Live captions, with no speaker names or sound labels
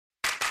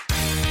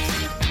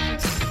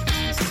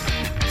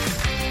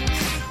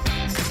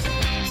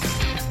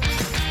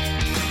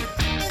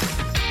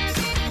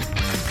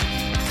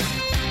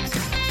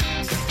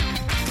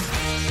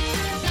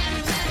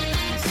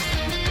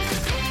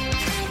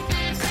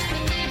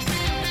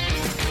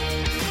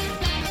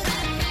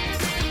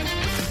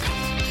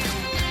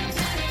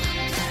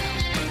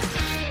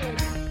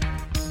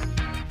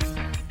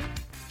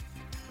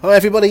Hi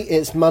everybody,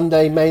 it's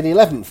Monday, May the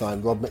 11th.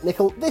 I'm Rob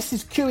McNichol. This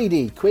is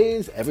QED,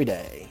 Quiz Every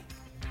Day.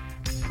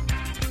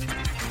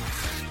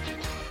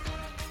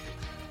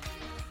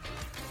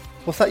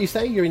 What's that you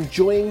say? You're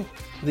enjoying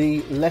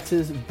the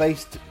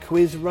letters-based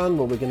quiz run?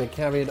 Well, we're going to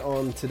carry it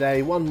on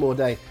today, one more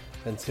day,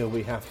 until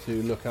we have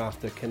to look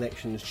after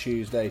Connections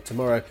Tuesday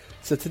tomorrow.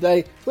 So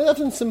today, we're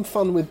having some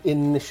fun with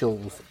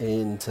initials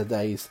in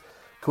today's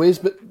quiz,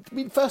 but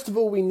first of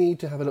all we need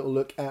to have a little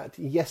look at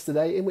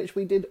yesterday, in which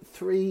we did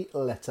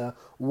 3-letter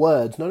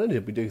words. Not only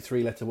did we do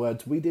 3-letter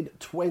words, we did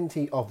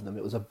 20 of them.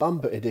 It was a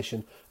bumper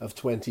edition of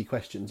 20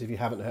 questions. If you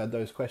haven't heard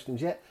those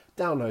questions yet,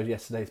 download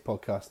yesterday's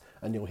podcast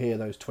and you'll hear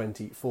those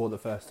 20 for the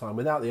first time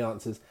without the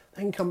answers.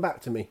 Then come back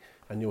to me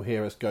and you'll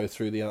hear us go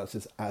through the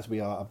answers as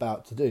we are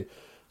about to do.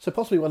 So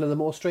possibly one of the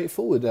more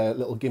straightforward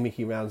little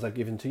gimmicky rounds I've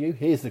given to you.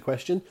 Here's the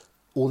question.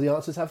 All the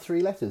answers have 3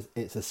 letters.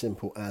 It's as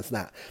simple as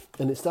that.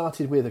 And it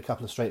started with a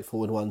couple of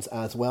straightforward ones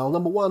as well.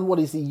 Number 1, what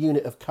is the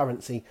unit of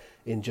currency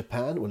in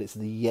Japan? Well, it's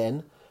the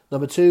yen.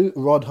 Number 2,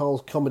 Rod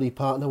Hull's comedy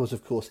partner was,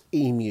 of course,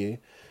 Emu.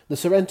 The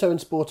Sorento and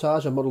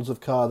Sportage are models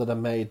of car that are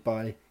made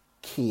by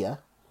Kia.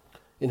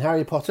 In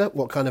Harry Potter,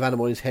 what kind of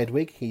animal is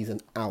Hedwig? He's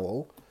an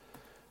owl.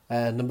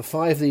 Number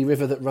 5, the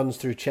river that runs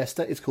through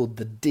Chester is called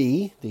the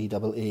Dee,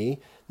 D-E-E.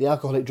 The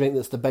alcoholic drink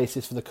that's the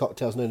basis for the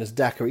cocktails known as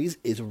daiquiris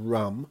is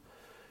rum.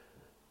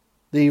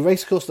 The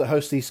racecourse that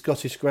hosts the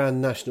Scottish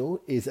Grand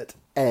National is at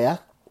Ayr.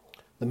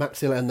 The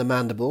maxilla and the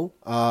mandible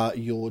are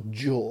your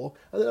jaw.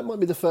 And that might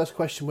be the first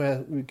question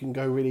where we can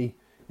go really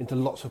into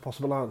lots of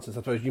possible answers. I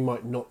suppose you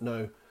might not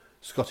know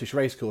Scottish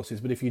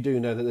racecourses, but if you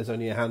do know that there's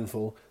only a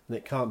handful, then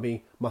it can't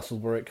be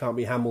Musselburgh, it can't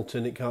be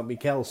Hamilton, it can't be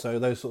Kelso,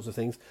 those sorts of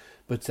things.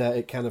 But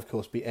it can, of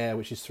course, be Ayr,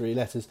 which is 3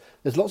 letters.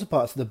 There's lots of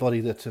parts of the body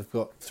that have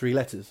got 3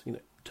 letters. You know,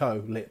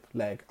 toe, lip,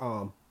 leg,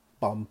 arm,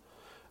 bum.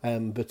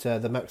 But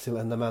the maxilla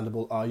and the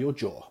mandible are your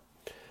jaw.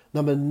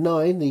 Number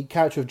 9, the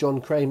character of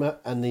John Kramer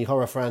and the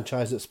horror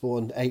franchise that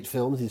spawned 8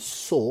 films is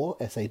Saw,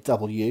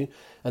 S-A-W.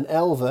 And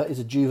Elva is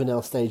a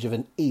juvenile stage of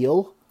an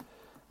eel.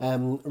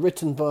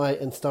 Written by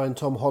and starring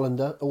Tom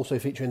Hollander, also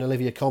featuring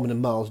Olivia Colman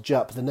and Miles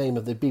Jupp, the name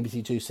of the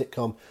BBC Two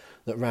sitcom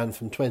that ran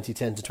from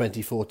 2010 to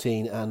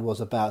 2014 and was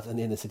about an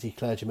inner-city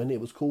clergyman.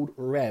 It was called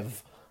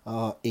Rev,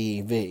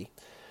 R-E-V.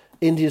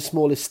 India's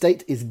smallest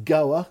state is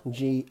Goa,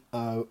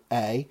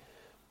 G-O-A.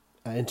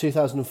 In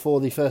 2004,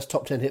 the first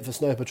top 10 hit for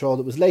Snow Patrol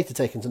that was later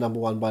taken to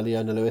number 1 by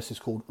Leona Lewis is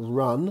called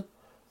Run,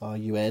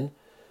 R-U-N.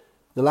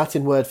 The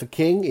Latin word for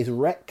king is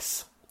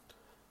Rex.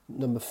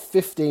 Number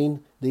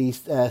 15, the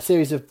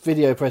series of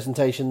video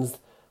presentations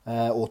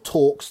or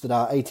talks that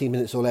are 18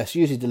 minutes or less,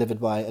 usually delivered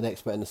by an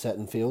expert in a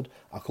certain field,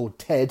 are called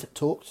TED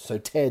Talks. So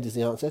TED is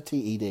the answer,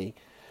 T-E-D.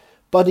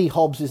 Buddy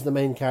Hobbs is the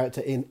main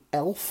character in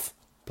Elf,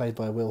 played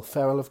by Will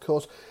Ferrell, of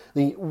course.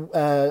 The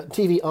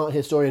TV art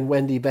historian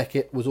Wendy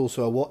Beckett was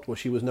also a what? Well,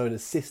 she was known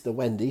as Sister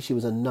Wendy. She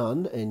was a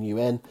nun,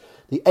 N-U-N.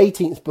 The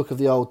 18th book of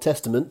the Old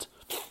Testament.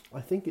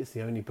 I think it's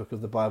the only book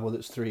of the Bible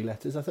that's 3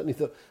 letters. I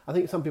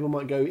think some people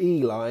might go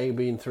Eli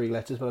being 3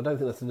 letters, but I don't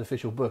think that's an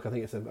official book. I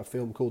think it's a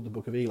film called The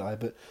Book of Eli,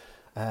 but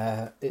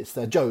it's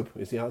Job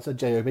is the answer,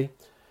 J-O-B.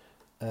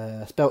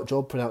 Spelt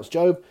Job, pronounced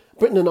Job.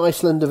 Britain and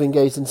Iceland have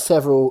engaged in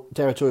several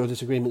territorial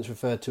disagreements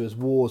referred to as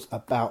wars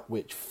about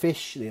which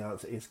fish. The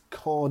answer is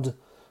cod,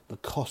 the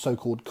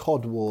so-called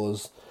cod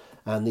wars.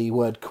 And the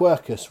word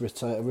quercus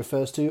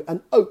refers to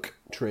an oak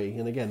tree.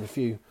 And again, a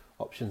few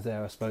options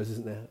there, I suppose,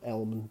 isn't there?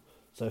 Elm and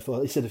so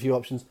forth. He said a few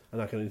options, and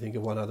I can only think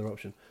of one other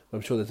option. But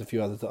I'm sure there's a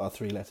few others that are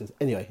 3 letters.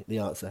 Anyway, the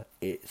answer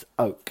is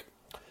oak.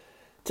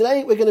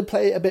 Today we're going to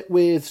play a bit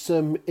with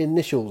some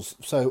initials.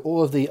 So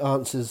all of the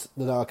answers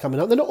that are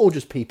coming up, they're not all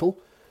just people,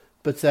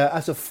 but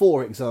as a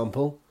for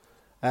example,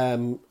 let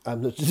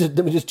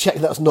me just check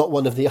that's not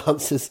one of the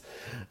answers.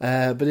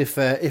 But if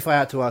I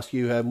had to ask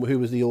you who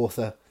was the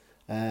author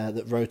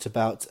that wrote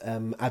about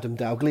Adam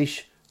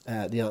Dalgleish,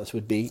 the answer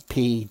would be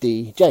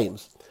P.D.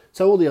 James.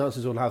 So all the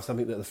answers will have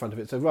something at the front of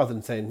it. So rather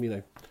than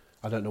saying,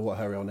 I don't know what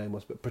her real name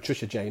was, but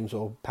Patricia James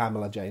or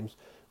Pamela James,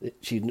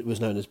 she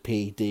was known as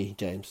P.D.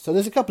 James. So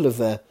there's a couple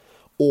of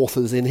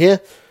authors in here,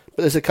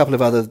 but there's a couple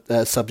of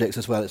other subjects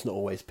as well. It's not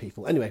always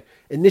people. Anyway,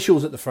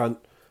 initials at the front,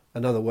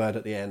 another word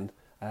at the end.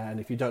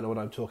 And if you don't know what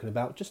I'm talking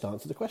about, just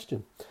answer the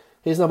question.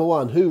 Here's number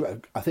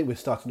 1. I think we're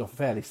starting off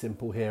fairly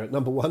simple here at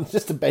number 1,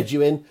 just to bed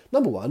you in.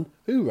 Number 1,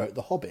 who wrote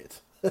The Hobbit?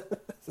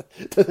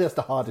 That's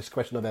the hardest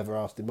question I've ever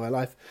asked in my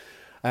life.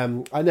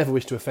 I never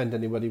wish to offend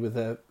anybody with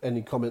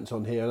any comments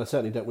on here, and I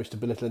certainly don't wish to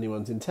belittle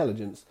anyone's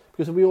intelligence,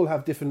 because we all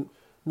have different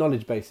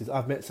knowledge bases.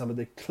 I've met some of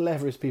the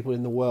cleverest people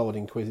in the world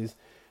in quizzes,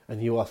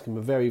 and you ask them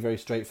a very, very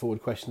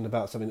straightforward question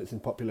about something that's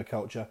in popular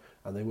culture,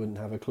 and they wouldn't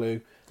have a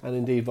clue, and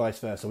indeed vice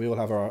versa. We all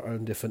have our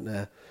own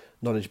different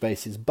knowledge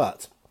bases,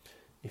 but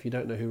if you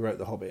don't know who wrote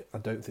The Hobbit, I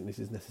don't think this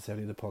is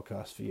necessarily the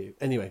podcast for you.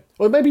 Anyway,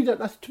 or maybe you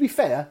don't. To be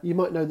fair, you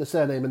might know the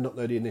surname and not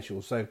know the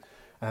initials, so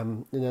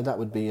that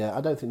would be. I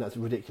don't think that's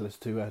ridiculous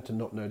to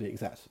not know the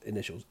exact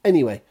initials.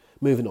 Anyway,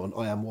 moving on.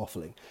 I am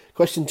waffling.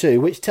 Question 2: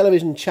 which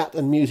television chat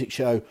and music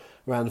show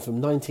ran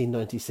from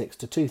 1996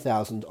 to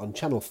 2000 on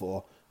Channel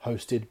 4,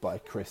 hosted by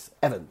Chris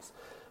Evans?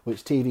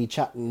 which TV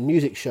chat and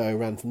music show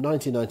ran from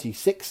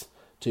 1996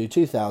 to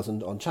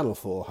 2000 on Channel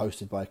 4,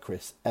 hosted by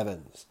Chris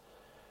Evans?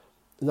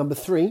 Number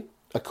 3,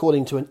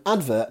 according to an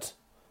advert,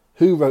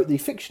 who wrote the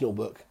fictional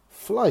book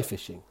Fly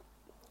Fishing?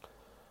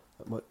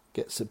 That might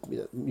get some,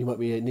 you might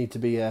need to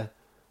be of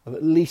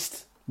at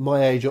least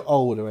my age or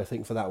older, I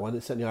think, for that one.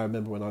 It's certainly I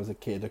remember when I was a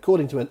kid.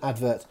 According to an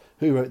advert,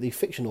 who wrote the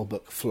fictional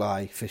book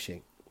Fly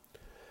Fishing?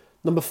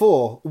 Number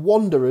 4,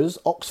 Wanderers,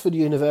 Oxford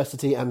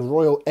University and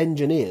Royal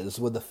Engineers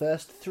were the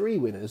first 3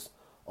 winners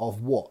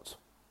of what?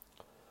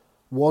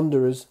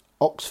 Wanderers,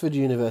 Oxford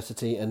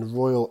University and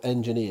Royal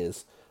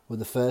Engineers were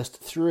the first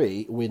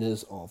 3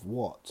 winners of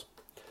what?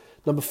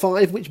 Number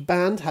 5, which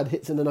band had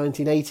hits in the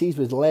 1980s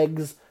with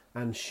Legs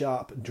and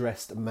Sharp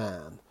Dressed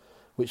Man?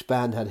 Which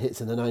band had hits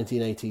in the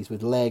 1980s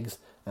with Legs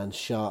and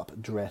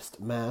Sharp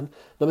Dressed Man?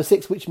 Number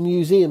 6, which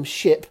museum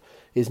ship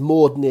is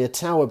moored near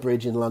Tower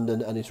Bridge in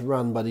London and is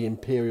run by the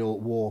Imperial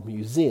War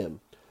Museum?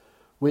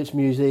 Which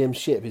museum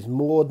ship is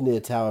moored near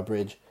Tower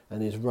Bridge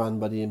and is run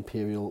by the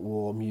Imperial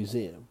War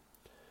Museum?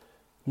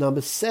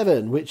 Number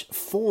 7, which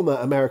former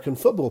American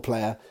football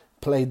player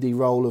played the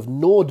role of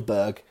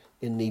Nordberg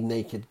in the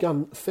Naked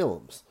Gun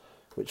films?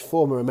 Which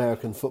former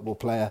American football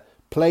player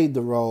played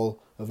the role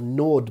of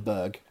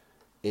Nordberg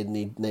in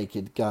the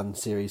Naked Gun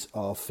series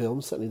of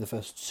films? Certainly the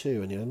first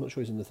 2, and I'm not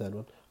sure he's in the third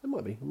one. I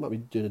might be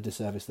doing a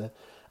disservice there.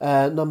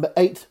 Number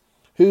 8,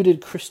 who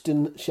did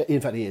Kristen...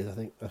 in fact, he is, I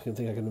think I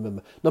can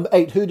remember. Number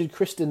 8, who did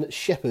Kristen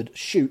Sheppard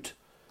shoot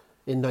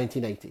in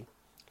 1980?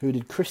 Who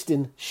did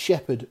Kristen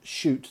Sheppard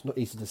shoot, not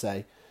easy to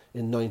say,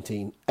 in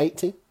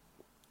 1980?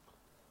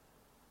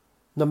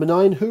 Number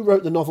 9, who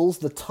wrote the novels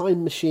The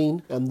Time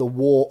Machine and The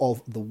War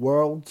of the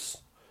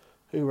Worlds?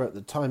 Who wrote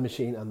The Time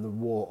Machine and The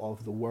War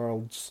of the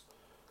Worlds?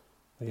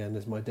 Again,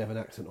 there's my Devon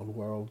accent on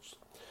worlds.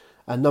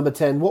 And number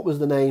 10, what was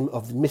the name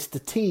of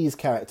Mr. T's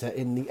character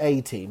in the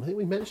A-Team? I think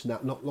we mentioned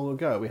that not long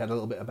ago. We had a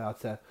little bit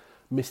about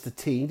Mr.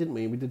 T, didn't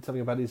we? We did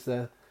something about his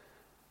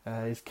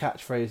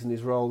catchphrase and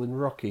his role in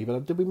Rocky.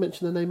 But did we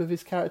mention the name of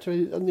his character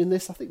in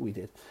this? I think we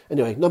did.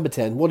 Anyway, number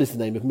 10, what is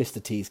the name of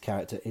Mr. T's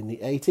character in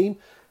the A-Team?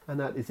 And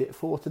that is it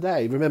for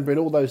today. Remember, in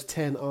all those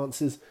 10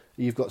 answers,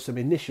 you've got some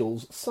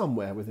initials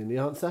somewhere within the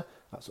answer.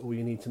 That's all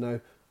you need to know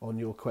on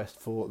your quest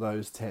for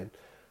those 10.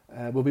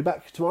 We'll be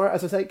back tomorrow.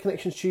 As I say,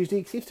 Connections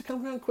Tuesday seems to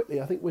come around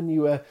quickly. I think when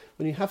you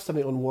have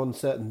something on one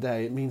certain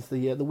day, it means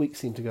the weeks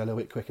seem to go a little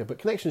bit quicker. But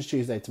Connections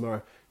Tuesday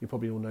tomorrow, you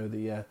probably all know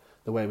the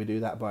way we do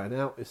that by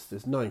now.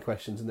 There's 9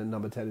 questions, and then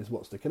number 10 is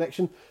what's the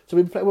connection. So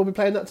we'll be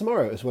playing that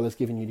tomorrow, as well as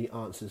giving you the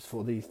answers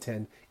for these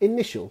 10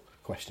 initial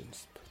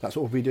questions. That's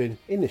what we'll be doing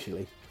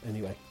initially,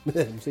 anyway.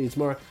 See you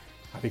tomorrow.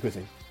 Happy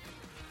quizzing.